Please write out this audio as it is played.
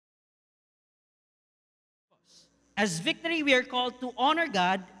As Victory, we are called to honor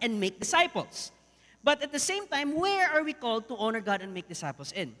God and make disciples. But at the same time, where are we called to honor God and make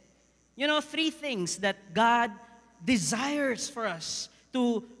disciples in? You know, three things that God desires for us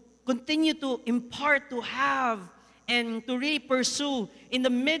to continue to impart, to have, and to really pursue in the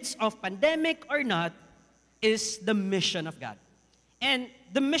midst of pandemic or not is the mission of God. And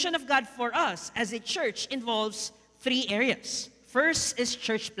the mission of God for us as a church involves three areas. First is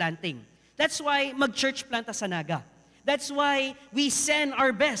church planting. That's why mag-church planta sa Naga. That's why we send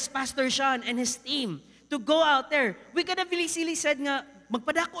our best, Pastor Sean and his team, to go out there. We could have really silly said nga,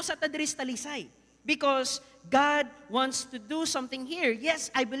 magpadako sa Tadris Talisay. Because God wants to do something here. Yes,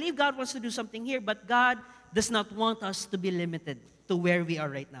 I believe God wants to do something here, but God does not want us to be limited to where we are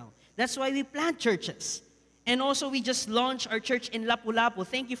right now. That's why we plant churches. And also, we just launched our church in Lapu-Lapu.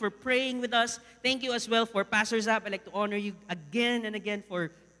 Thank you for praying with us. Thank you as well for Pastor Zap. I'd like to honor you again and again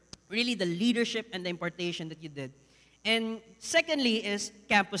for really the leadership and the impartation that you did. And secondly is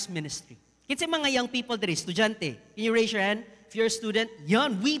campus ministry. Kasi mga young people there, estudyante. Can you raise your hand? If you're a student,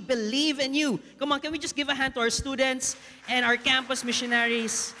 yon, we believe in you. Come on, can we just give a hand to our students and our campus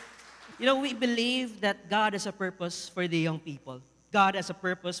missionaries? You know, we believe that God has a purpose for the young people. God has a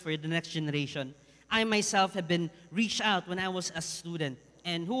purpose for the next generation. I myself have been reached out when I was a student.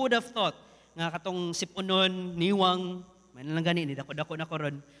 And who would have thought, nga katong sipunon, niwang, may nalang gani, dako-dako na ko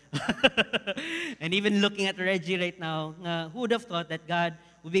ron. And even looking at Reggie right now, who would have thought that God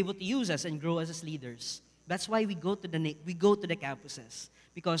would be able to use us and grow us as leaders? That's why we go to the campuses,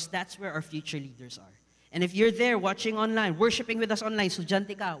 because that's where our future leaders are. And if you're there watching online, worshiping with us online,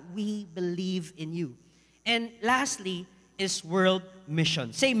 estudyante ka, we believe in you. And lastly is world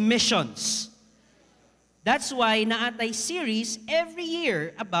mission. Say missions. That's why naatay series every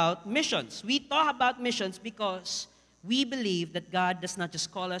year about missions. We talk about missions because we believe that God does not just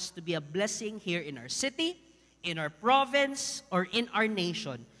call us to be a blessing here in our city, in our province, or in our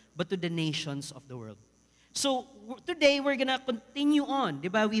nation, but to the nations of the world. So today we're gonna continue on.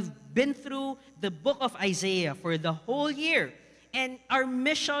 Diba? We've been through the book of Isaiah for the whole year. And our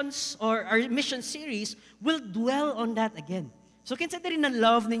missions or our mission series will dwell on that again. So kinsa diri na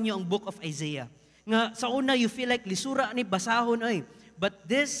love ninyo ang book of Isaiah. Nga sa una you feel like lisura ni basahon ay. But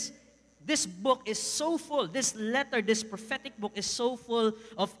this book is so full. This letter, this prophetic book is so full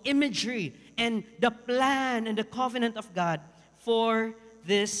of imagery and the plan and the covenant of God for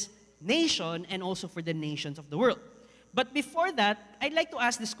this nation and also for the nations of the world. But before that, I'd like to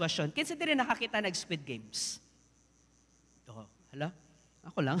ask this question. Kinsa diri nakakita ng Squid Games? Oh, hala?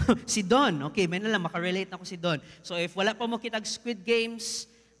 Ako lang. Si Don. Okay, may nalang makarelate na ako si Don. So if wala pa mo kitag Squid Games,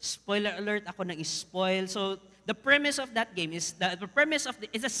 spoiler alert, ako nang spoil. So the premise of that game is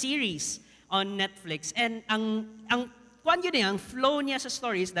it's a series on Netflix. And ang kwan yun ang flow niya sa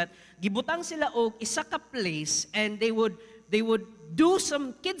story is that gibutang sila og isa ka place and they would do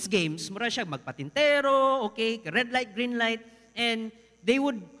some kids games. Mura siya magpatintero, okay, red light, green light, and they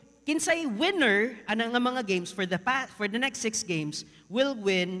would kinsay winner anang mga games for the next 6 games will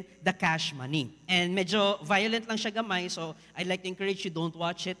win the cash money. And medyo violent lang siya gamay, so I'd like to encourage you, don't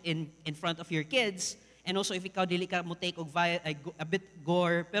watch it in front of your kids. And also if ikaw dili ka mo take og a bit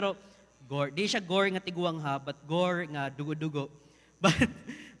gore, pero gore, di siya gore nga tiguang ha, but gore nga dugo-dugo. But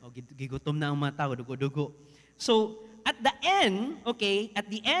gigutom na ang mga tao, dugo-dugo. So at the end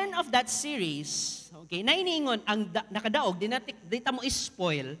of that series, okay, nainiingon ang nakadaog dita mo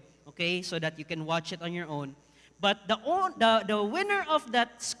is-spoil, okay, so that you can watch it on your own. But the winner of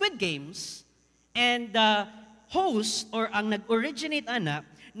that Squid Games and the host or ang nag-originate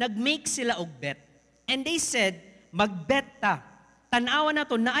nag-make sila og bet. And they said, magbet ta. Tanawa na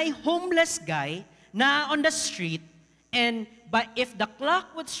to na ay homeless guy na on the street, and if the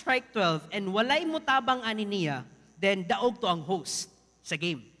clock would strike 12 and walay mutabang ani niya, then daog to ang host sa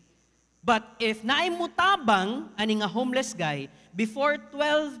game. But if naay mutabang ani nga homeless guy before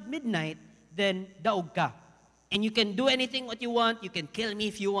 12 midnight, then daog ka. And you can do anything what you want. You can kill me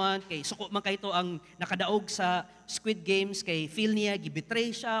if you want. Kay suko man kay to ang nakadaog sa Squid Games, kay feel niya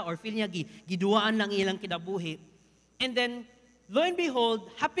gibetray siya or feel niya giduaan lang ilang kinabuhi. And then lo and behold,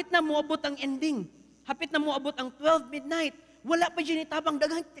 hapit na moabot ang ending. Hapit na moabot ang 12 midnight. Wala pa dyan itabang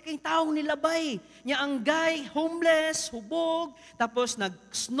daghang kay taong nilabay. Nya ang guy, homeless, hubog, tapos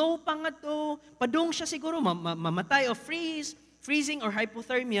nag-snow pa nga to, padung siya siguro, mamatay o freezing or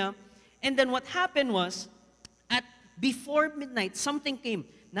hypothermia. And then what happened was, at before midnight, something came.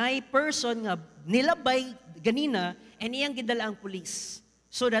 Naay person nga nilabay ganina, and iyang gidala ang police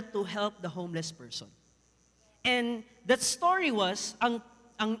so that to help the homeless person. And that story was, ang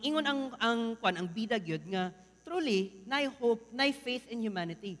ingon ang bida gyud nga, truly, naay hope, naay faith in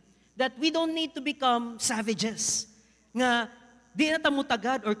humanity. that we don't need to become savages. Nga, di na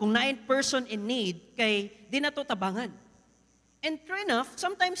tamutagad or kung nain person in need, kay di na to tabangan. And true enough,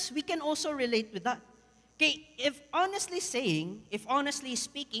 sometimes we can also relate with that. Okay, if honestly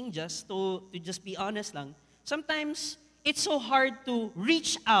speaking, just to just be honest lang, sometimes it's so hard to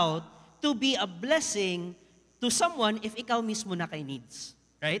reach out to be a blessing to someone if ikaw mismo na kay needs.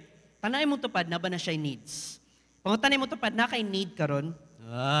 Right? Tanay mo tupad na ba na siya needs? Kung tanay mo tupad na kay need karon,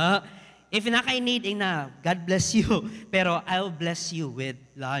 if na kay need, na, God bless you, pero I'll bless you with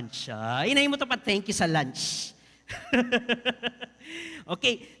lunch. Inay mo tupad, thank you sa lunch.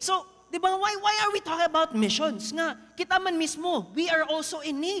 Okay, so, di ba, why are we talking about missions? Nga, kita man mismo, we are also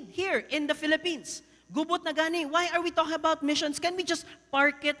in need here in the Philippines. Gubot na gani, why are we talking about missions? Can we just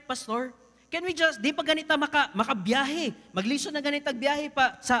park it, Pastor? Can we just, di pa ganita makabiyahe? Magliso na ganita biyahe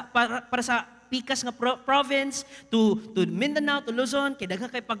para sa pikas nga province, to Mindanao, to Luzon, kaya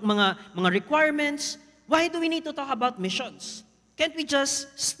daghang kay pag mga requirements. Why do we need to talk about missions? Can't we just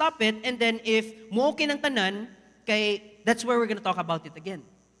stop it, and then if mo okay ng tanan, kay that's where we're going to talk about it again.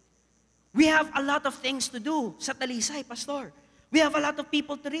 We have a lot of things to do sa Talisay, Pastor. We have a lot of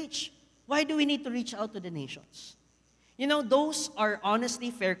people to reach. Why do we need to reach out to the nations? You know, those are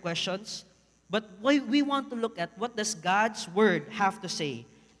honestly fair questions, but we want to look at what does God's Word have to say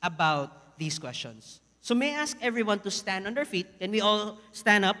about these questions. So may I ask everyone to stand on their feet, and we all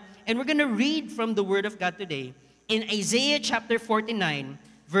stand up, and we're going to read from the Word of God today in Isaiah chapter 49,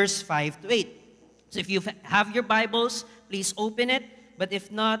 verse 5 to 8. So if you have your Bibles, please open it. But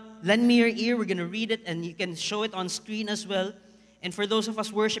if not, lend me your ear. We're going to read it, and you can show it on screen as well. And for those of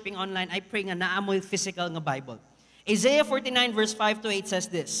us worshiping online, I pray nga naamoy physical nga Bible. Isaiah 49, verse 5 to 8 says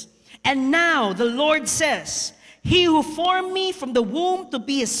this, "And now the Lord says, He who formed me from the womb to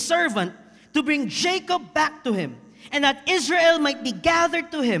be His servant, to bring Jacob back to Him, and that Israel might be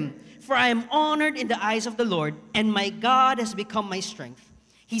gathered to Him. For I am honored in the eyes of the Lord, and my God has become my strength.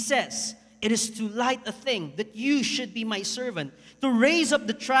 He says, it is too light a thing that you should be my servant, to raise up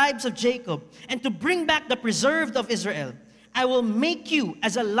the tribes of Jacob, and to bring back the preserved of Israel. I will make you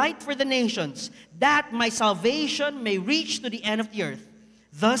as a light for the nations, that my salvation may reach to the end of the earth.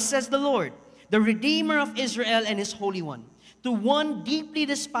 Thus says the Lord, the Redeemer of Israel and His Holy One, to one deeply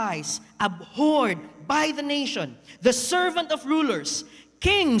despised, abhorred by the nation, the servant of rulers.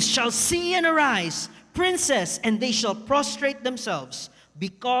 Kings shall see and arise, princes, and they shall prostrate themselves,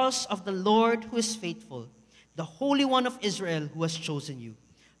 because of the Lord who is faithful, the Holy One of Israel who has chosen you.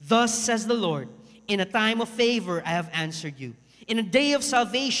 Thus says the Lord, in a time of favor I have answered you. In a day of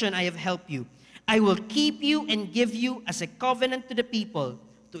salvation I have helped you. I will keep you and give you as a covenant to the people,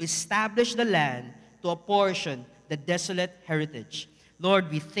 to establish the land, to apportion the desolate heritage." Lord,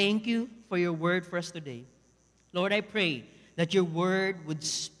 we thank you for your word for us today. Lord, I pray that your word would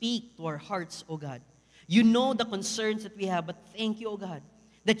speak to our hearts, O God. You know the concerns that we have, but thank you, O God,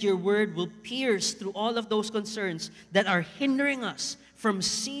 that your word will pierce through all of those concerns that are hindering us from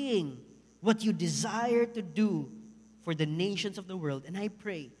seeing what you desire to do for the nations of the world. And I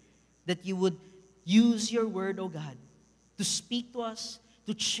pray that you would use your word, O God, to speak to us,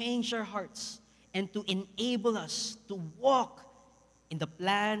 to change our hearts, and to enable us to walk in the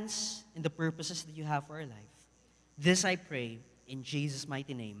plans and the purposes that you have for our life. This I pray in Jesus'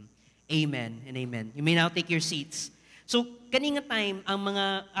 mighty name. Amen and amen. You may now take your seats. So, kanina time, ang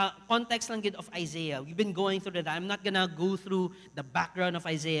mga context lang good of Isaiah, we've been going through that. I'm not gonna go through the background of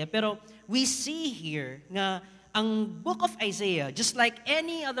Isaiah, pero we see here nga ang book of Isaiah, just like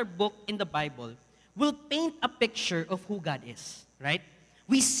any other book in the Bible, will paint a picture of who God is, right?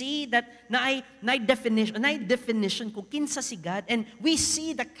 We see that na definition kung kinsa si God, and we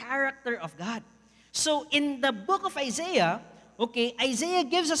see the character of God. So, in the book of Isaiah, okay, Isaiah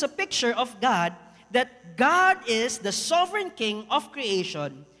gives us a picture of God, that God is the sovereign king of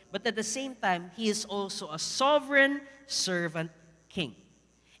creation, but at the same time, He is also a sovereign servant king.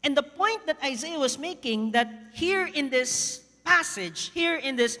 And the point that Isaiah was making, that here in this passage, here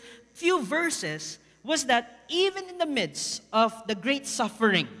in this few verses, was that even in the midst of the great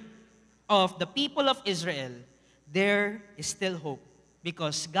suffering of the people of Israel, there is still hope,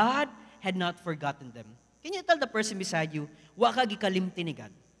 because God had not forgotten them. Can you tell the person beside you, wa ka gikalimti ni God?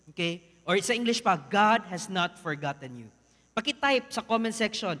 Okay? Or sa English pa, God has not forgotten you. Paki-type sa comment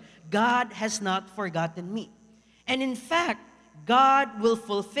section, God has not forgotten me. And in fact, God will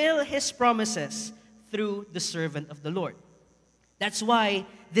fulfill His promises through the servant of the Lord. That's why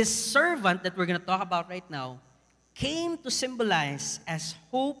this servant that we're going to talk about right now came to symbolize as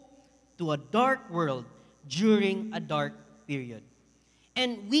hope to a dark world during a dark period.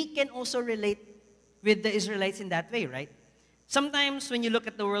 And we can also relate with the Israelites in that way, right? Sometimes when you look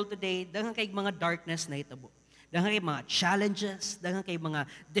at the world today, daghan kay mga darkness na itabo. Daghan kay mga challenges, daghan kay mga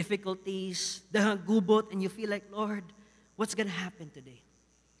difficulties, daghan gubot, and you feel like, Lord, what's gonna happen today?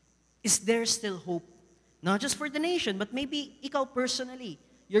 Is there still hope? Not just for the nation, but maybe ikaw personally,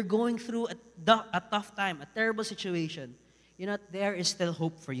 you're going through a tough time, a terrible situation. You know, there is still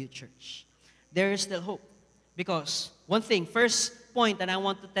hope for you, church. There is still hope. Because one thing, first point that I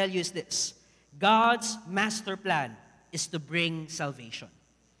want to tell you is this. God's master plan is to bring salvation.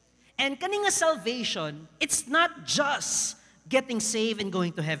 And kaninga salvation, it's not just getting saved and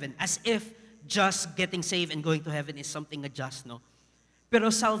going to heaven, as if just getting saved and going to heaven is something just, no?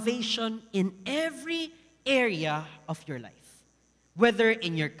 Pero salvation in every area of your life. Whether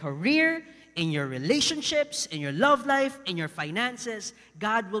in your career, in your relationships, in your love life, in your finances,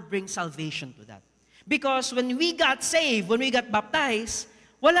 God will bring salvation to that. Because when we got saved, when we got baptized,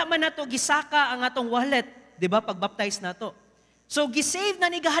 wala man nato gisaka ang atong wallet. Di ba? Pag-baptize na to. So, gisave na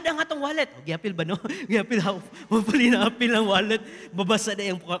ni God ang atong wallet. O, giapil ba, no? Giapil, hopefully na-apil ang wallet, babasa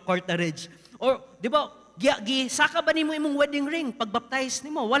na yung quarterage. Or, di ba, gisaka ba ni mo imong wedding ring pag-baptize ni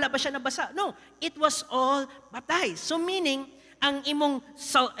mo? Wala ba siya nabasa? No. It was all baptized. So, meaning, ang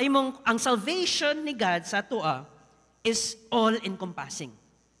salvation ni God sa tua is all-encompassing.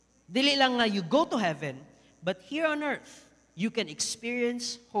 Dili lang nga you go to heaven, but here on earth, you can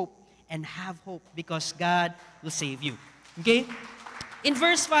experience hope and have hope because God will save you. Okay? In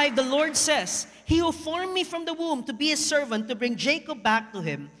verse 5, the Lord says, He who formed me from the womb to be a servant to bring Jacob back to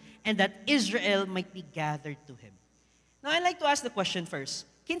Him and that Israel might be gathered to Him. Now, I'd like to ask the question first.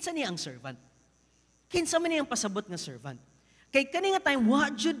 Kinsa niya ang servant? Kinsa man niya ang pasabot nga servant? Kay kaninga time,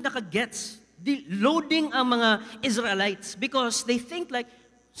 what jud nakagets? Loading ang mga Israelites because they think like,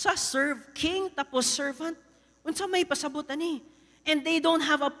 sa king tapos servant, unsa may pasabot ani? And they don't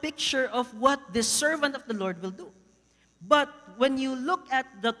have a picture of what the servant of the Lord will do. But when you look at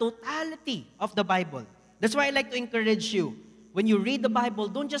the totality of the Bible, that's why I like to encourage you, when you read the Bible,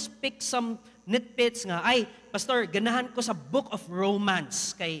 don't just pick some nitpicks nga, ay, Pastor, ganahan ko sa book of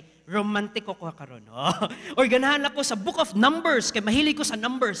romance, kay romantiko ko karon. Or ganahan ako sa book of numbers, kay mahilig ko sa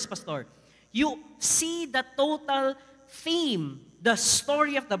numbers, Pastor. You see the total theme, the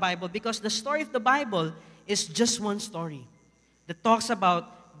story of the Bible, because the story of the Bible is just one story that talks about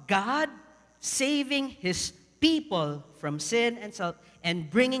God saving His people from sin and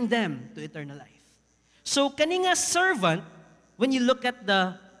bringing them to eternal life. So, kaninga servant, when you look at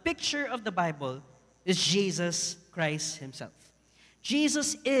the picture of the Bible, is Jesus Christ Himself.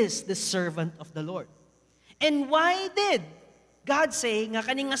 Jesus is the servant of the Lord. And why did God say nga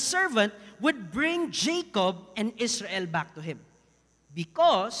kaninga servant would bring Jacob and Israel back to Him?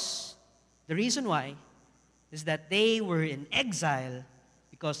 Because the reason why is that they were in exile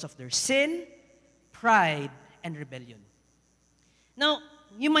because of their sin, pride, and rebellion. Now,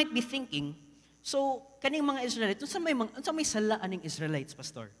 you might be thinking, so, kaning mga Israelites, unsa may sala aning Israelites,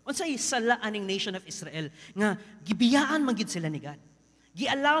 Pastor? Unsa may sala aning nation of Israel nga gibiyaan man gid sila ni God?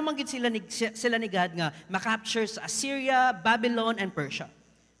 Gialaw man gid sila ni God nga makapture sa Assyria, Babylon, and Persia.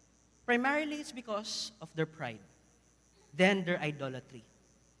 Primarily, it's because of their pride. Then their idolatry.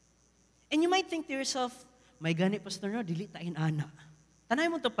 And you might think to yourself, may gani, Pastor, no, dili tain ana. Tanay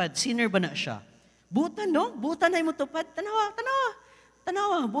mo tupad, sinner ba na siya? Butan, no? Butan ay mo tupad.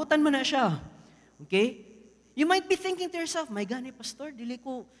 Tanawa, butan mo na siya. Okay? You might be thinking to yourself, my gani, Pastor, dili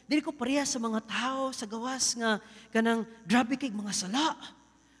ko pareha sa mga tao, sa gawas nga, kanang, grabe kay mga sala.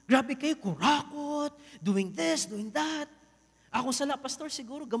 Grabe kay kurakot, doing this, doing that. Akong sala, Pastor,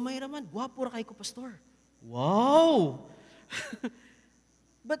 siguro, gamay raman, guwapo ra kay ko, Pastor. Wow!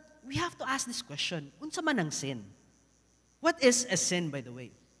 But we have to ask this question, unsa man ang sin? What is a sin, by the way?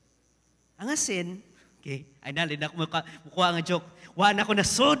 Ang sin, okay, ay nalin ako mukha nga joke. Wala ako na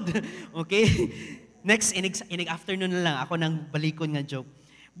sod. Okay? Next, inig afternoon na lang ako nang balikon nga joke.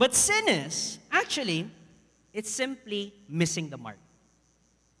 But sin is, actually, it's simply missing the mark.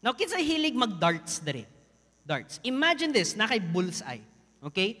 Now, kinsa hilig mag-darts dere? Darts. Imagine this, na kay bullseye.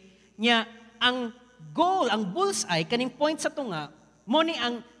 Okay? Nya, ang goal, ang bullseye, kaning point sa tunga, mo ni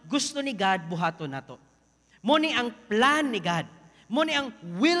ang gusto ni God buhaton nato. Mo ni ang plan ni God. Mo ni ang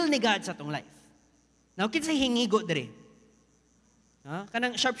will ni God sa tong life. Now, kinsa hingigo dere?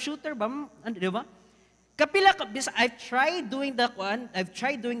 Kanang sharpshooter ba? Di ba? Kapila ka, I've tried doing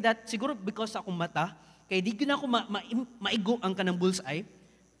that siguro because akong mata, kaya di ko na ako maigo ang kanang bullseye.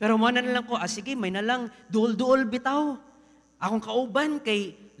 Pero mana na lang ko, sige, may na lang, duol-duol bitaw. Akong kauban,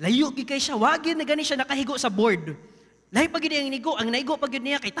 kay layo kay siya, wagin na gani siya nakahigo sa board. Lahi pag yun ang naigo pag yun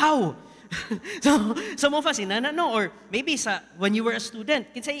niya kay tao. so mo fa sinana no, or maybe when you were a student,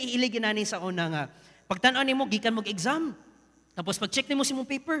 kinsay iiligin nani sa una nga, pagtan-aw nimo gikan mo exam. Tapos pag-check ni mo si mong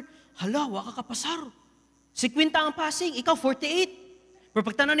paper, hala, wa ka kapasar. 50 ang passing, ikaw 48. Pero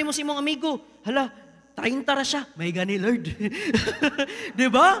pagtanan ni mo si mong amigo, hala, 30 ra siya. May gani, Lord. Di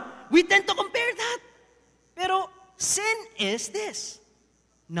ba? We tend to compare that. Pero sin is this,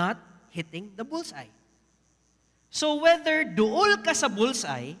 not hitting the bullseye. So whether duol ka sa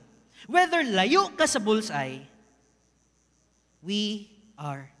bullseye, whether layo ka sa bullseye, we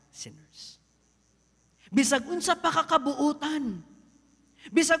are sinners. Bisag unsa pa kakabuutan,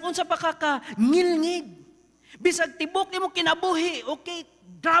 bisag unsa pa kakangilngig, bisag tibok nimo kinabuhi, okay,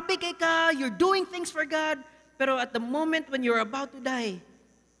 grabe kay ka, you're doing things for God, pero at the moment when you're about to die,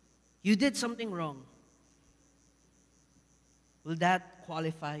 you did something wrong. Will that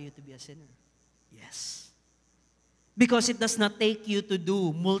qualify you to be a sinner? Yes. Because it does not take you to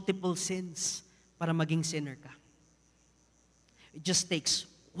do multiple sins para maging sinner ka. It just takes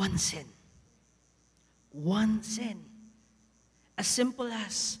one sin. One sin. As simple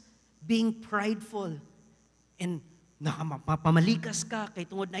as being prideful and nakamapamalikas ka kay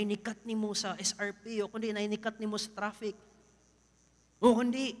tungod na inikat nimo sa SRP o kundi na inikat nimo sa traffic. O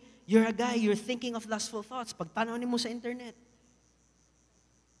kundi, you're a guy, you're thinking of lustful thoughts. Pagtanaw nimo sa internet.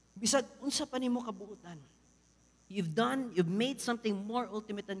 Bisag, unsa pa nimo kabuutan. You've made something more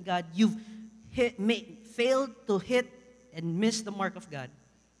ultimate than God. You've failed to hit and miss the mark of God.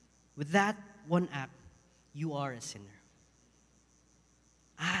 With that one act, you are a sinner.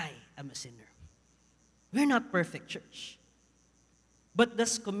 I am a sinner. We're not perfect, church. But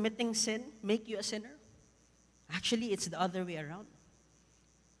does committing sin make you a sinner? Actually, it's the other way around.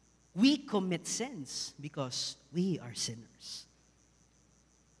 We commit sins because we are sinners.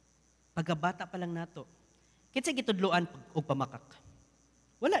 Pagkabata pa lang nato, kitsa gitudloan og pamakak.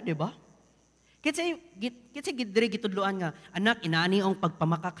 Wala, di ba? Kitsa gidre gitudloan nga, anak, inaani ang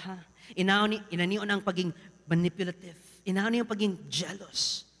pagpamakak ha. Inanion ang paging manipulative. Inaani ang paging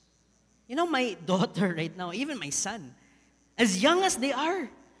jealous. You know, my daughter right now, even my son, as young as they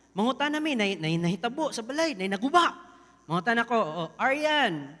are, mangutan namin, nahitabo sa balay, naguba. Mangutan ako, oh,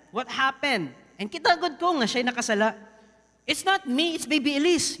 Aryan, what happened? And kitagod ko nga siya'y nakasala. It's not me, it's baby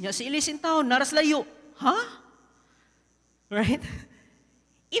Elise. Si Elise in town, naras layo. Huh? Right?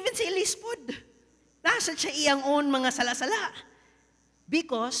 Even si Elise pod. Nasa siya iyang own mga sala-sala.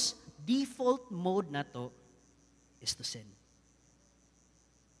 Because default mode na to is to sin.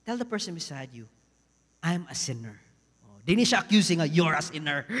 Tell the person beside you, I'm a sinner. Oh, di niya accusing, you're a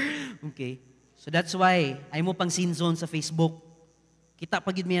sinner. Okay? So that's why, ay mo pang sin zone sa Facebook. Kita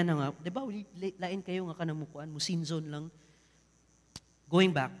pagid miya na nga, di ba, lain kayo nga kanamukuan mo, sin zone lang.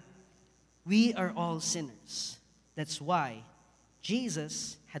 Going back, we are all sinners. That's why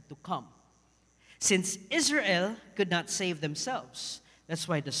Jesus had to come. Since Israel could not save themselves, that's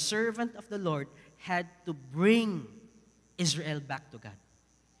why the servant of the Lord had to bring Israel back to God.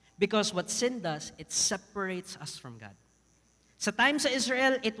 Because what sin does, it separates us from God. Sa time sa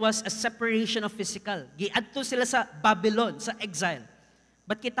Israel, it was a separation of physical. Giadto sila sa Babylon, sa exile.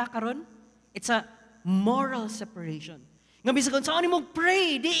 But kita karon, it's a moral separation. Nga bisag kung saan mo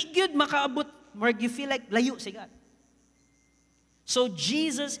pray, di gyud makaabot, or you feel like layo si God. So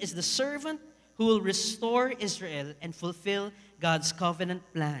Jesus is the servant who will restore Israel and fulfill God's covenant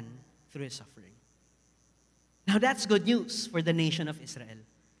plan through His suffering. Now that's good news for the nation of Israel.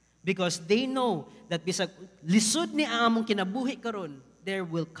 Because they know that bisag lisod ni among kinabuhi karon, there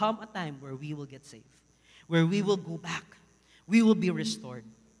will come a time where we will get saved. Where we will go back. We will be restored.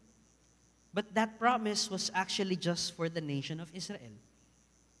 But that promise was actually just for the nation of Israel.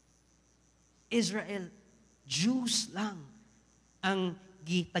 Israel, Jews lang ang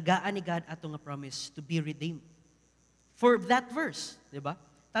gitagaan ni God ato nga promise to be redeemed. For that verse, di ba?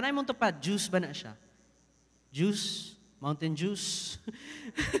 Tanay mong tupad, Jews ba na siya? Jews, mountain Jews.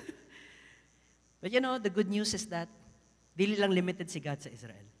 But you know, the good news is that dili lang limited si God sa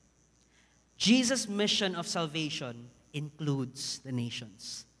Israel. Jesus' mission of salvation includes the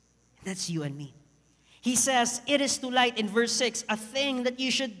nations. That's you and me. He says, it is too light in verse 6, a thing that you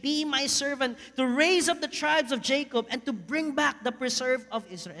should be my servant to raise up the tribes of Jacob and to bring back the preserve of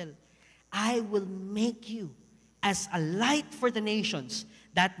Israel. I will make you as a light for the nations,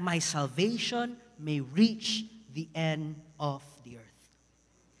 that my salvation may reach the end of the earth.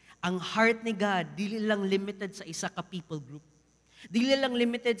 Ang heart ni God, dili lang limited sa isa ka people group. Dili lang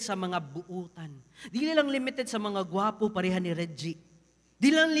limited sa mga buutan. Dili lang limited sa mga gwapo pareha ni Reggie.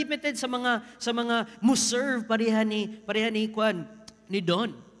 Dili lang limited sa mga muserve pareha ni Kwan, ni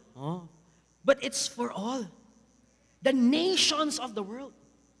Don. Oh. But it's for all. The nations of the world.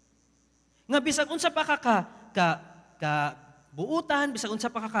 Nga bisag unsa pa ka buutan, bisag unsa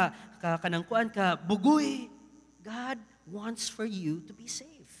pa kanang kuan ka bugoy, God wants for you to be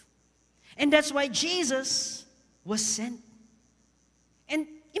saved. And that's why Jesus was sent. And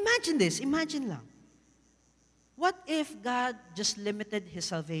imagine this, imagine lang. What if God just limited His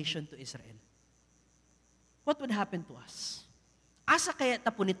salvation to Israel? What would happen to us? Asa kaya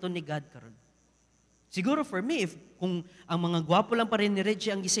tapo nito ni God karon? Siguro for me, kung ang mga gwapo lang pa rin ni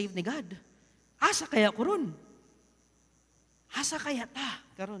Reggie ang gisave ni God, asa kaya ko ron? Asa kaya ta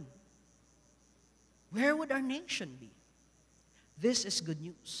karon? Where would our nation be? This is good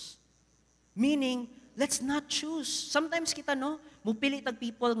news. Meaning, let's not choose. Sometimes kita, mupili tag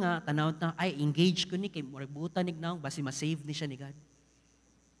people nga, tanaw na, ay, engage ko ni, kay marabutan ni Gnaw, basi masave ni siya ni God.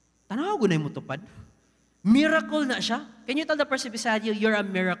 Tanaw ko na yung mutupad. Miracle na siya. Can you tell the person beside you, you're a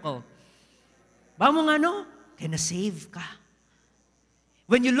miracle? Ba mo nga, kaya na-save ka.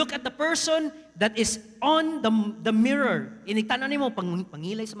 When you look at the person that is on the mirror, inigtanan mo,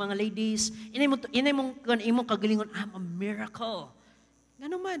 pangilay sa mga ladies, inay mong kagalingon, I'm a miracle. Nga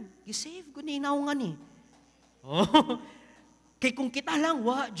naman, gisave ko ni inaungan ni. Oh, kay kung kita lang,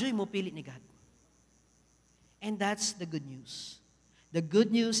 joy mo pili ni God. And that's the good news. The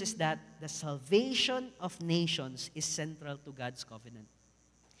good news is that the salvation of nations is central to God's covenant.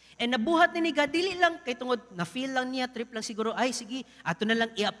 And nabuhat ni God, dili lang kay tungod, na-feel lang niya, trip lang siguro, ay sige, ato na lang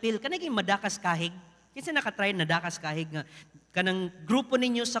i-appeal. Kanaging madakas kahig. Kasi nakatry na dakas kahig nga. Kanang grupo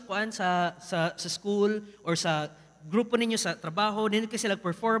ninyo sa kuan sa school or sa grupo ninyo sa trabaho, din kasi sila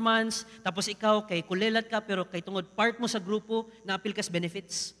performance, tapos ikaw kay kulelat ka, pero kay tungod part mo sa grupo, na-appeal ka sa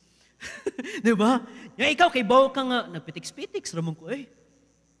benefits. Diba? Yung ikaw kay bawo ka nga, nagpitiks-pitiks, ramon ko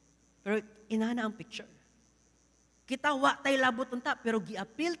Pero inana ang picture. Kita wa tay labot unta pero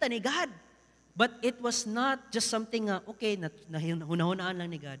gi-appeal ta ni God. But it was not just something okay na hunahunaan lang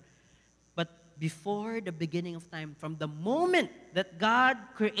ni God. But before the beginning of time, from the moment that God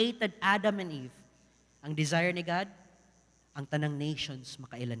created Adam and Eve, ang desire ni God, ang tanang nations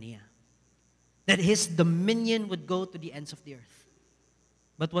makailan niya. That His dominion would go to the ends of the earth.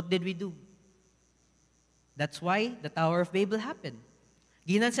 But what did we do? That's why the Tower of Babel happened.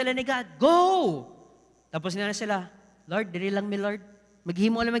 Ginan sila ni God, go! Tapos nga sila, Lord, diri lang mi Lord.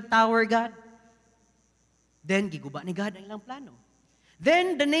 Maghimo lang mag-tower, God. Then, giguba ni God ang ilang plano.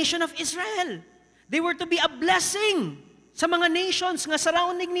 Then, the nation of Israel, they were to be a blessing sa mga nations nga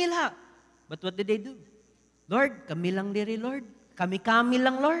surrounding nila. But what did they do? Lord, kami lang diri, Lord. Kami-kami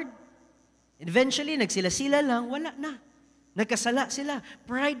lang, Lord. Eventually, nagsila-sila lang, wala na. Nagkasala sila.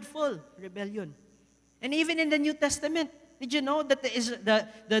 Prideful rebellion. And even in the New Testament, did you know that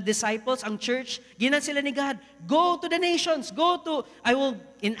the disciples, ang church, ginan sila ni God, go to the nations,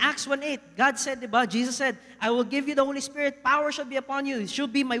 in Acts 1:8, God said, diba, Jesus said, I will give you the Holy Spirit, power shall be upon you, you shall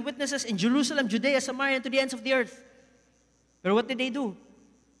be my witnesses in Jerusalem, Judea, Samaria, and to the ends of the earth. Pero what did they do?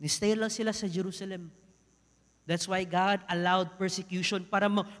 Nistay lang sila sa Jerusalem. That's why God allowed persecution para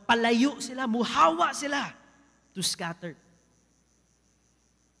palayo sila, muhawa sila to scatter.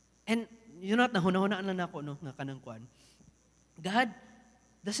 And you know, nahuna-hunaan lang ako, nga kanang kuan. God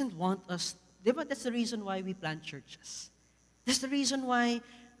doesn't want us, di ba that's the reason why we plant churches. That's the reason why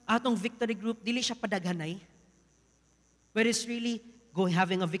atong victory group, dili siya padaghanay. But it's really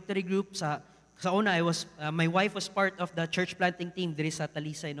having a victory group sa una, my wife was part of the church planting team diri sa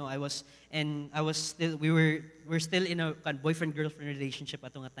Talisay, we're still in a boyfriend-girlfriend relationship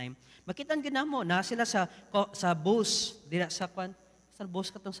ato nga time. Makitan gina mo, na sila sa boss, dira sa kwan, sa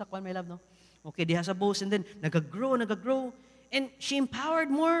boss katong sa kwan, my love, no? Okay, diha sa boss, and then nagagrow. And she empowered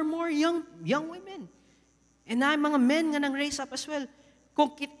more young women. And na mga men nga nang raise up as well.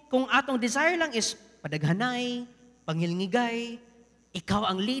 Kung atong desire lang is padaghanay, pangilngigay, ikaw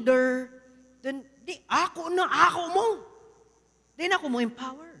ang leader, then ako mo. Di na ako mo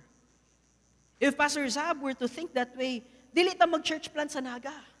empower. If Pastor Zab were to think that way, dili ta mag-church plant sa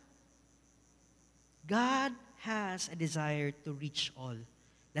Naga. God has a desire to reach all.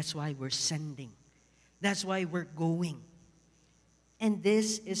 That's why we're sending. That's why we're going. And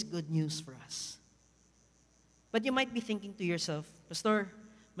this is good news for us. But you might be thinking to yourself, Pastor,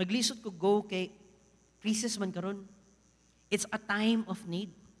 maglisod ko go kay crisis man karon. It's a time of need.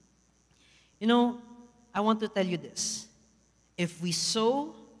 You know, I want to tell you this. If we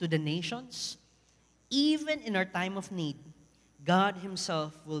sow to the nations, even in our time of need, God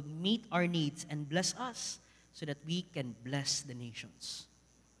Himself will meet our needs and bless us so that we can bless the nations.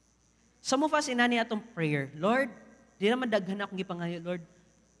 Some of us, inani atong prayer, Lord, di naman daghan akong gipangayo, Lord.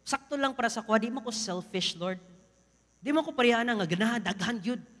 Sakto lang para sa kuha, di mo ko selfish, Lord. Di mo ko parehana nga ganahan, daghan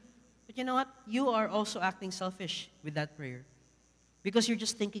yun. But you know what? You are also acting selfish with that prayer. Because you're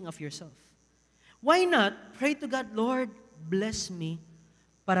just thinking of yourself. Why not pray to God, Lord, bless me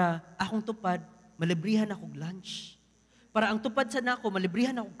para akong tupad, malibrihan akong lunch. Para ang tupad sa nako,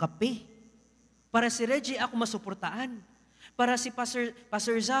 malibrihan ako kape. Para si Reggie, ako masuportaan. Para si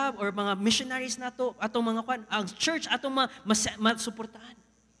Pastor Zab or mga missionaries na to, atong mga kwan, ang church, atong masuportaan.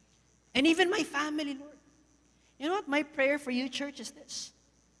 And even my family, Lord. You know what? My prayer for you, church, is this.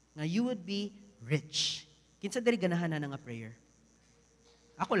 Na you would be rich. Kinsa diri ganahan na nga prayer?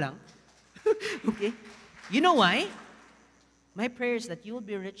 Ako lang. Okay? You know why? My prayer is that you will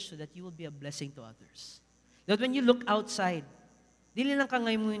be rich so that you will be a blessing to others. That when you look outside, dili lang ka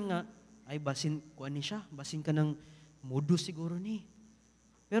ngayon nga, ay basin, kuan ni siya, basin ka ng mudo siguro ni.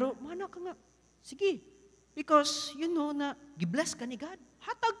 Pero, mana ka nga, sige, because you know na, gibless ka ni God,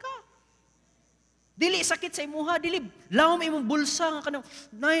 hatag ka. Dili sakit sa imuha, dili, lawom imong bulsa, nga ka nang,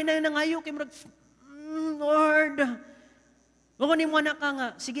 nangayo, kay marag, Lord, wako ni mo na ka nga,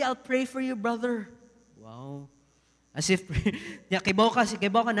 sige, I'll pray for you, brother. Wow. As if, kay bawa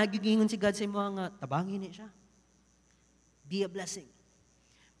ka, nagigingon si God sa imuha nga, tabangin ni siya. Be a blessing.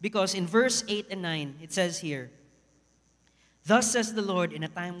 Because in verse 8 and 9, it says here, Thus says the Lord, in a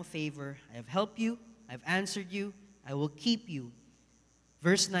time of favor, I have helped you, I have answered you, I will keep you.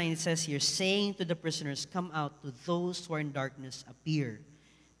 Verse 9, it says here, saying to the prisoners, Come out, to those who are in darkness, appear.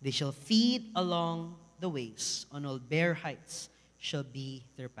 They shall feed along the ways, on all bare heights shall be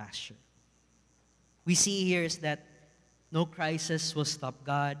their pasture. We see here is that no crisis will stop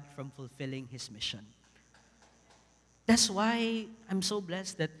God from fulfilling His mission. That's why I'm so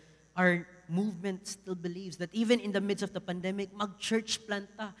blessed that our movement still believes that even in the midst of the pandemic, mag-church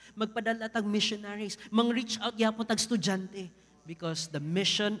planta, magpadala tag missionaries, mang-reach out yapon tag estudyante, because the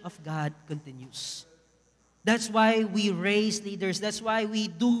mission of God continues. That's why we raise leaders. That's why we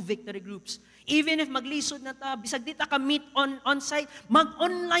do victory groups. Even if maglisod na ta, bisag di ta ka meet on-site,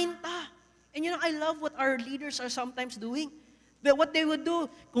 mag-online ta. And you know, I love what our leaders are sometimes doing. But what they would do,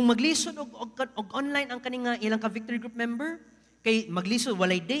 kung maglisod og online ang kaninga ilang ka victory group member, kay maglisod,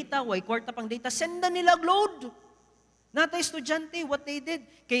 walay data, walay kwarta pang data, sendan nila load. Natay estudyante, what they did,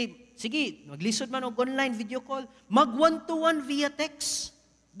 kay, sige, maglisod man og online video call, mag one-to-one via text.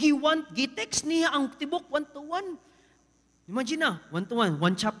 Gi-text niya ang tibok one-to-one. Imagine na, one-to-one,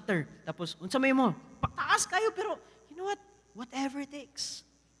 one chapter. Tapos, unsa may mo, pataas kayo, pero, you know what? Whatever it takes.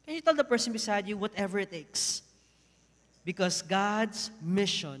 Can you tell the person beside you, whatever it takes? Because God's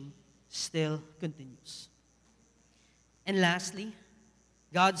mission still continues. And lastly,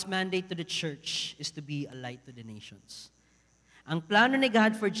 God's mandate to the church is to be a light to the nations. Ang plano ni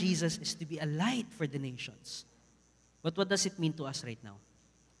God for Jesus is to be a light for the nations. But what does it mean to us right now?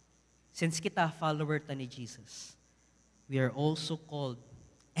 Since kita follower ta ni Jesus, we are also called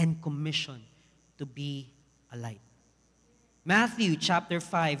and commissioned to be a light. Matthew chapter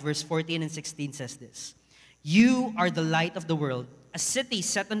 5 verse 14 and 16 says this, You are the light of the world. A city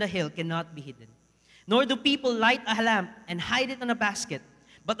set on the hill cannot be hidden. Nor do people light a lamp and hide it on a basket,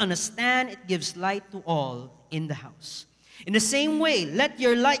 but on a stand it gives light to all in the house. In the same way, let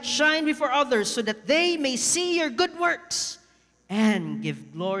your light shine before others so that they may see your good works and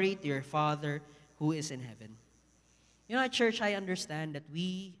give glory to your Father who is in heaven. You know, at church, I understand that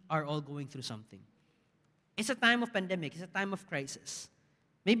we are all going through something. It's a time of pandemic. It's a time of crisis.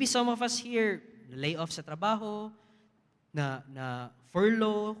 Maybe some of us here, layoff sa trabaho, na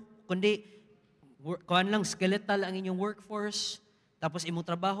furlough, kundi kuan lang skeletal ang inyong workforce, tapos imong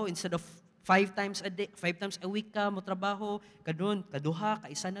trabaho instead of 5 times a week ka mo trabaho, kadun kaduha,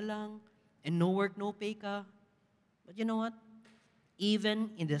 kaisa na lang, and no work, no pay ka. But you know what? Even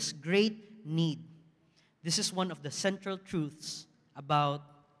in this great need, this is one of the central truths about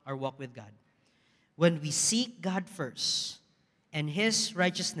our walk with God. When we seek God first and His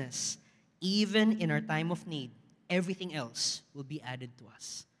righteousness, even in our time of need, everything else will be added to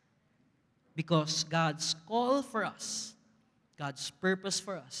us. Because God's call for us, God's purpose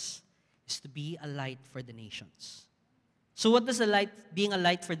for us, is to be a light for the nations. So what does being a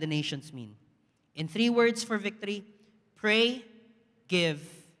light for the nations mean? In 3 words for victory, pray, give,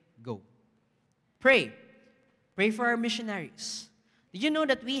 go. Pray. Pray for our missionaries. Did you know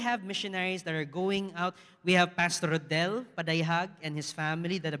that we have missionaries that are going out? We have Pastor Rodel Padayhag and his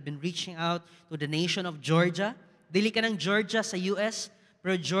family that have been reaching out to the nation of Georgia. Dili ka ng Georgia sa US,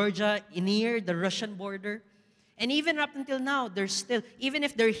 pero Georgia near the Russian border. And even up until now, they're still, even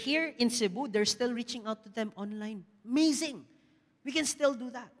if they're here in Cebu, they're still reaching out to them online. Amazing. We can still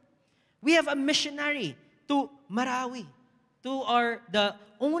do that. We have a missionary to Marawi, to the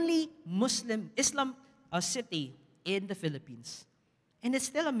only Islam city in the Philippines. And it's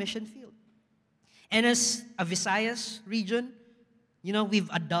still a mission field. And as a Visayas region, you know, we've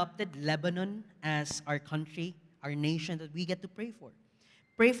adopted Lebanon as our country, our nation that we get to pray for.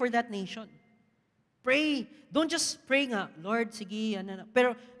 Pray for that nation. Pray. Don't just pray nga, Lord, sige, ano na.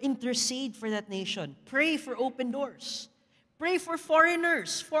 Pero intercede for that nation. Pray for open doors. Pray for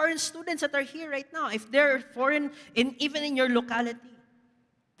foreigners, foreign students that are here right now. If they're foreign, even in your locality,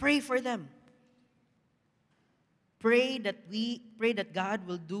 pray for them. Pray that God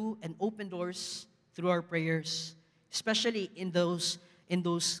will do and open doors through our prayers, especially in those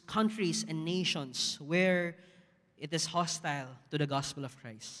countries and nations where it is hostile to the gospel of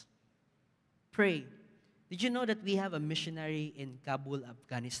Christ. Pray. Did you know that we have a missionary in Kabul,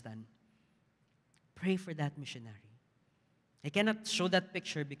 Afghanistan? Pray for that missionary. I cannot show that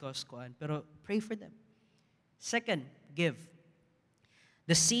picture because pero pray for them. Second, give.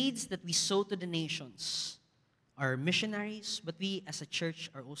 The seeds that we sow to the nations are missionaries, but we as a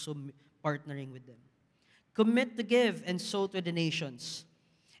church are also partnering with them. Commit to give and sow to the nations.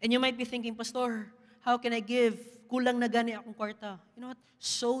 And you might be thinking, Pastor, how can I give? Kulang na gani akong kwarta. You know what?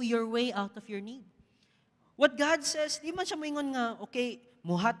 Sow your way out of your need. What God says, di man siya moingon nga, okay,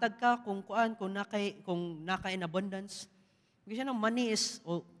 muhatag ka kung naka in abundance. Because you know, money is,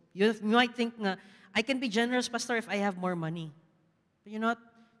 you might think nga, I can be generous, Pastor, if I have more money. But you know what?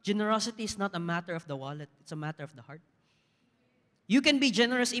 Generosity is not a matter of the wallet. It's a matter of the heart. You can be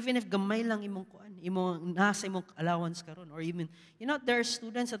generous even if gamay lang nasa imong allowance karon, or even, you know, there are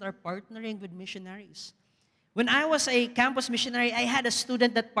students that are partnering with missionaries. When I was a campus missionary, I had a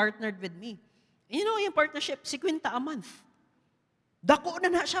student that partnered with me. And you know, yung partnership, 50 a month. Dako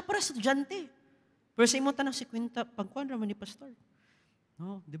na siya para estudyante. Pero sa imong tanong, 50, pagkuhan naman ni Pastor.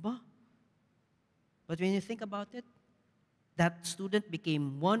 No, di ba? But when you think about it, that student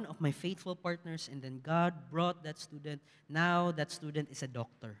became one of my faithful partners, and then God brought that student. Now that student is a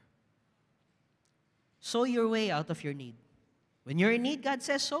doctor. Sow your way out of your need. When you're in need, God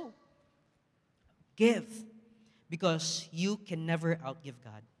says so. Give, because you can never outgive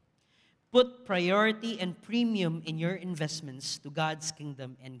God. Put priority and premium in your investments to God's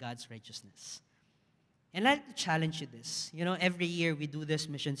kingdom and God's righteousness. And I'd like to challenge you this. You know, every year we do this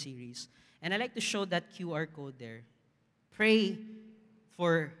mission series. And I'd like to show that QR code there. Pray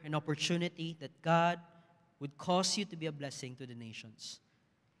for an opportunity that God would cause you to be a blessing to the nations.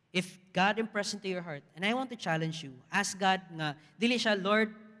 If God impressed into your heart, and I want to challenge you, ask God nga, dili siya,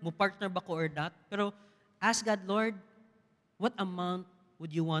 Lord, mo partner ba ko or not? Pero ask God, Lord, what amount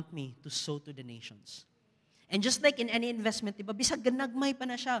would you want me to sow to the nations? And just like in any investment, diba, bisag ganagmay pa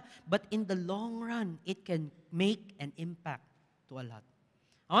na siya, but in the long run, it can make an impact to a lot.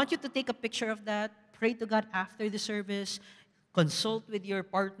 I want you to take a picture of that, pray to God after the service, consult with your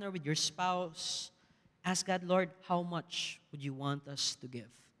partner, with your spouse, ask God, Lord, how much would you want us to give?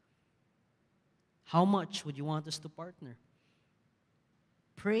 How much would you want us to partner?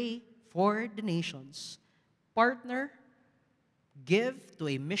 Pray for the nations, partner, give to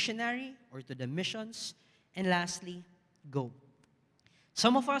a missionary or to the missions, and lastly, go.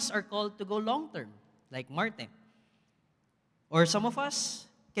 Some of us are called to go long-term, like Marte. Or some of us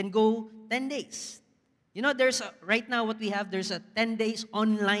can go 10 days. You know, right now what we have, there's a 10 days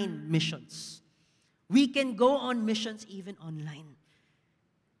online missions. We can go on missions even online.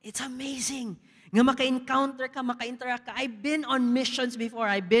 It's amazing. Nga maka-encounter ka, maka-interact ka. I've been on missions before.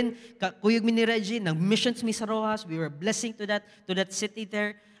 I've been, kuyog mi ni Reggie, nag-missions mi sa Rojas. We were a blessing to that city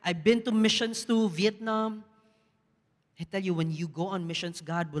there. I've been to missions to Vietnam. I tell you, when you go on missions,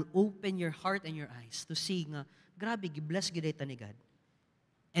 God will open your heart and your eyes to see nga, grabe, gibless gideta ni God.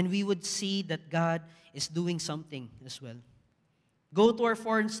 And we would see that God is doing something as well. Go to our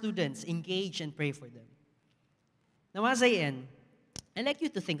foreign students, engage and pray for them. Now as I end, I'd like you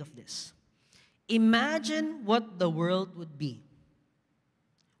to think of this. Imagine what the world would be,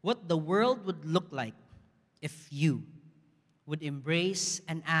 what the world would look like if you would embrace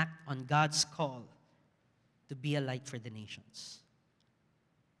and act on God's call to be a light for the nations.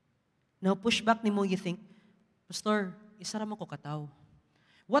 Now, pushback ni mo, you think, Pastor, isa ra man ko kataw.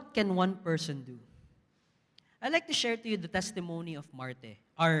 What can one person do? I'd like to share to you the testimony of Marte,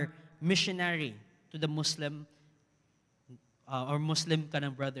 our missionary to the Muslim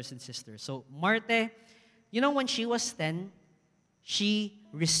kanang brothers and sisters. So Marte, you know, when she was 10, she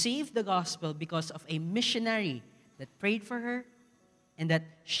received the gospel because of a missionary that prayed for her and that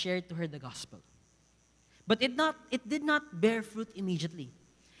shared to her the gospel. But it did not bear fruit immediately.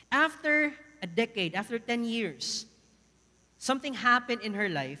 After a decade, after 10 years, something happened in her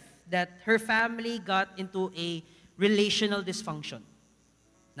life that her family got into a relational dysfunction.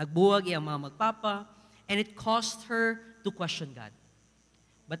 Nagbuwag iyang mga magpapa, and it caused her to question God.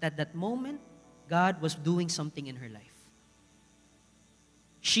 But at that moment, God was doing something in her life.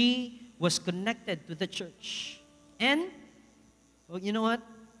 She was connected to the church. And, well, you know what?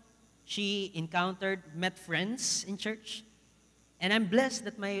 she met friends in church. And I'm blessed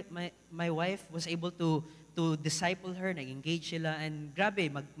that my wife was able to disciple her, nag-engage sila, and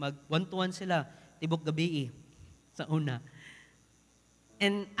grabe, mag one-to-one sila, tibok gabi sa una.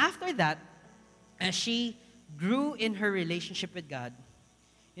 And after that, as she grew in her relationship with God,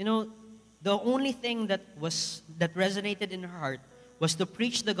 you know, the only thing that resonated in her heart was to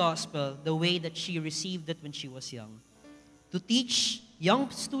preach the gospel the way that she received it when she was young. To teach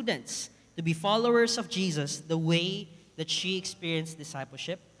young students to be followers of Jesus the way that she experienced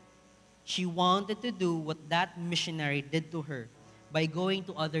discipleship. She wanted to do what that missionary did to her by going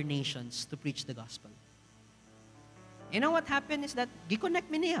to other nations to preach the gospel. You know what happened is that gi-connect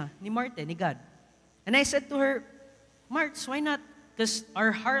me niya, ni Marte, ni God. And I said to her, Marts, why not? Because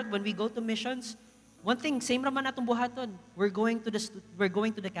our heart, when we go to missions, one thing, same raman natong buhaton. We're going to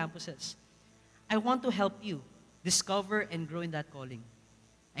the campuses. I want to help you discover and grow in that calling.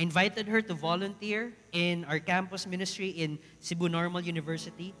 I invited her to volunteer in our campus ministry in Cebu Normal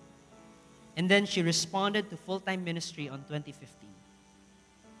University. And then she responded to full-time ministry on 2015.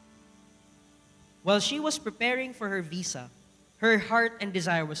 While she was preparing for her visa, her heart and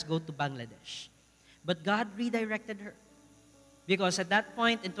desire was go to Bangladesh. But God redirected her. Because at that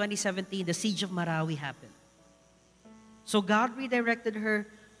point in 2017, the siege of Marawi happened. So God redirected her.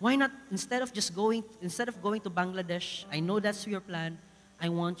 Why not, instead of going to Bangladesh, I know that's your plan, I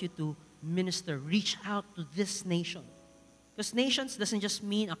want you to minister, reach out to this nation. Because nations doesn't just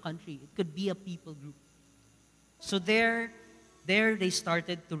mean a country. It could be a people group. So there they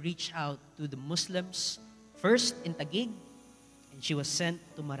started to reach out to the Muslims, first in Taguig, and she was sent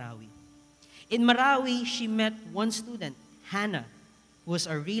to Marawi. In Marawi, she met one student, Hannah, who was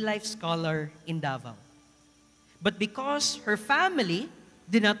a real-life scholar in Davao. But because her family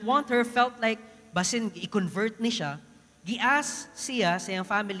did not want her, felt like basin i-convert ni siya, gi-ask siya sa iyang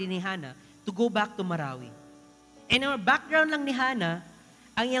family ni Hannah to go back to Marawi. And our background lang ni Hannah,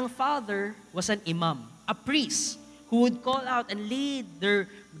 ang iyang father was an imam, a priest, who would call out and lead their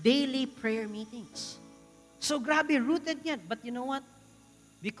daily prayer meetings. So grabe, rooted yan. But you know what?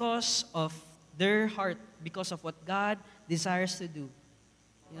 Because of their heart, because of what God desires to do,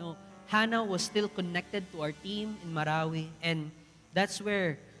 you know, Hannah was still connected to our team in Marawi, and that's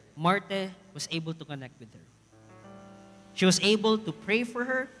where Marte was able to connect with her. She was able to pray for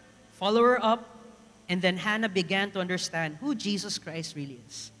her, follow her up, and then Hannah began to understand who Jesus Christ really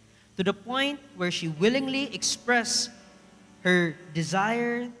is, to the point where she willingly expressed her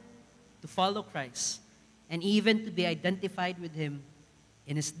desire to follow Christ and even to be identified with Him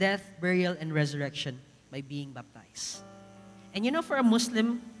in His death, burial, and resurrection by being baptized. And you know, for a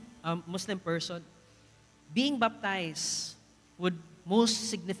Muslim person, being baptized would most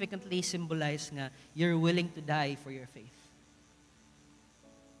significantly symbolize nga you're willing to die for your faith.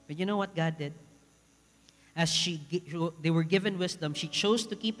 But you know what God did? As they were given wisdom, she chose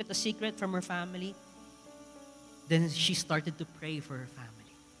to keep it a secret from her family. Then she started to pray for her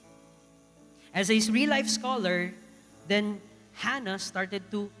family. As a real-life scholar, then Hannah started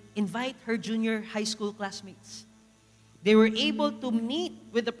to invite her junior high school classmates. They were able to meet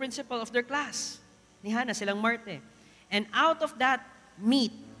with the principal of their class, ni Hannah, silang Marte. And out of that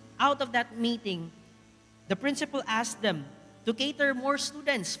meeting, the principal asked them to cater more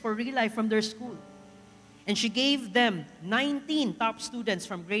students for real life from their school. And she gave them 19 top students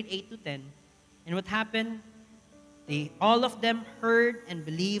from grade 8 to 10. And what happened? All of them heard and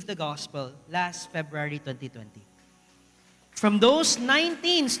believed the gospel last February 2020. From those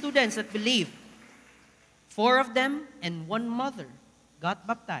 19 students that believed, 4 of them and 1 mother got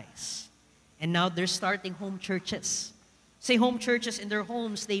baptized. And now they're starting home churches. Say home churches in their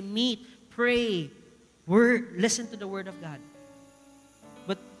homes. They meet, pray, listen to the word of God.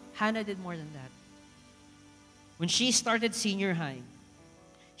 But Hannah did more than that. When she started senior high,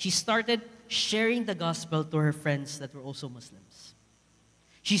 she started sharing the gospel to her friends that were also Muslims.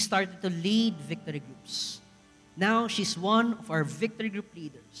 She started to lead victory groups. Now she's one of our victory group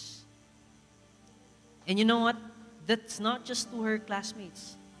leaders. And you know what? That's not just to her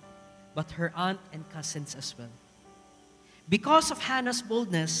classmates, but her aunt and cousins as well. Because of Hannah's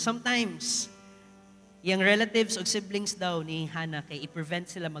boldness, sometimes, yung relatives o siblings daw ni Hannah kay i-prevent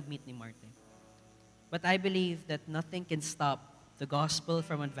sila mag-meet ni Marte. But I believe that nothing can stop the gospel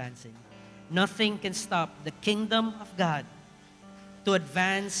from advancing. Nothing can stop the kingdom of God to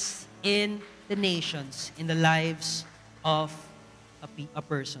advance in the nations, in the lives of a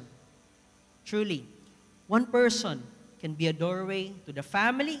person. Truly, one person can be a doorway to the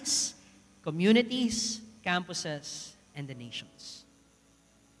families, communities, campuses, and the nations.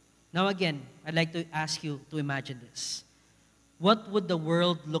 Now again, I'd like to ask you to imagine this. What would the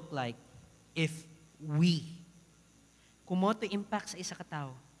world look like if we, kumoto impact sa isa ka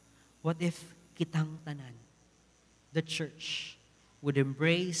tao, what if kitang tanan, the church, would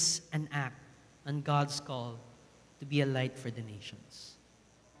embrace and act on God's call to be a light for the nations?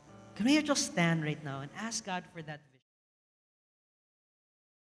 Can we just stand right now and ask God for that